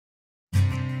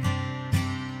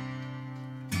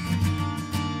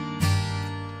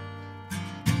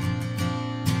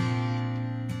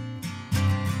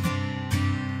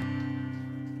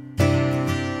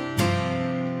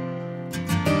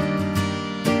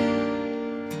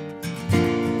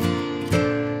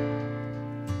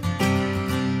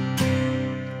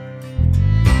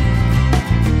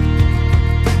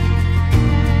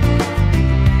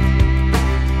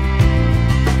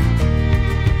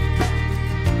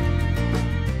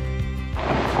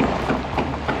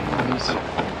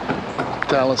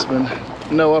Talisman.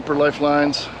 No upper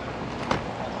lifelines.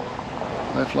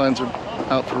 Lifelines are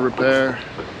out for repair.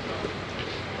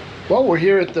 Well, we're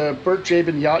here at the Bert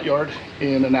Jabin Yacht Yard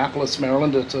in Annapolis,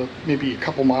 Maryland. It's maybe a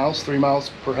couple miles, 3 miles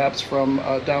perhaps from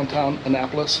downtown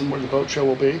Annapolis and where the boat show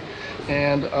will be.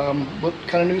 And what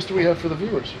kind of news do we have for the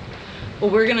viewers?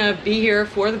 Well, we're going to be here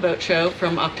for the boat show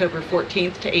from October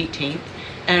 14th to 18th.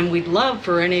 And we'd love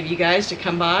for any of you guys to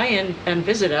come by and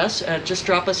visit us. Just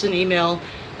drop us an email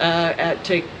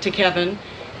to Kevin,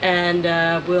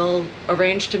 and we'll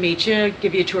arrange to meet you,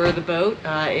 give you a tour of the boat.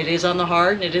 It is on the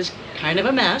hard, and it is kind of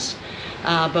a mess,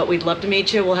 but we'd love to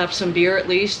meet you. We'll have some beer at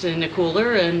least in a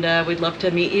cooler, and we'd love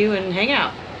to meet you and hang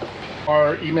out.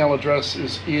 Our email address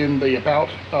is in the About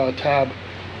tab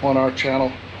on our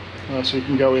channel, so you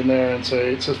can go in there and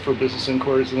say, it says for business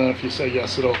inquiries, and then if you say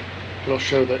yes, it'll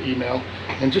show that email.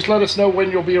 And just let us know when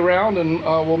you'll be around, and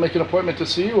we'll make an appointment to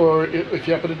see you, or if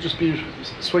you happen to just be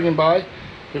swinging by,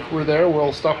 if we're there,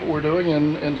 we'll stop what we're doing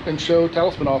and show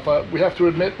Talisman off. We have to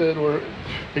admit that, or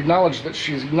acknowledge that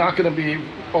she's not going to be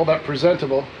all that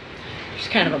presentable. She's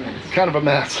kind of a mess. Kind of a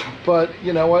mess, but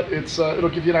you know what? It'll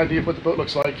give you an idea of what the boat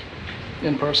looks like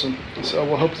in person. So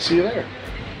we'll hope to see you there.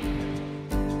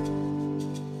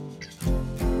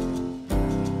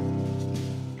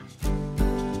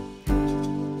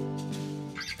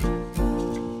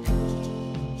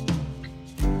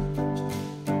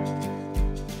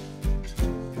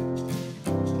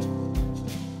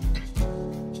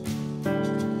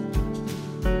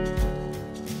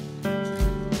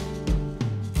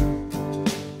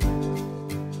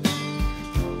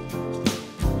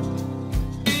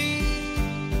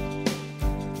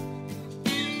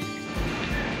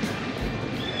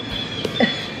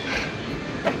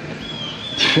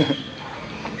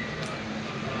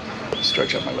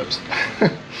 Stretch out my lips.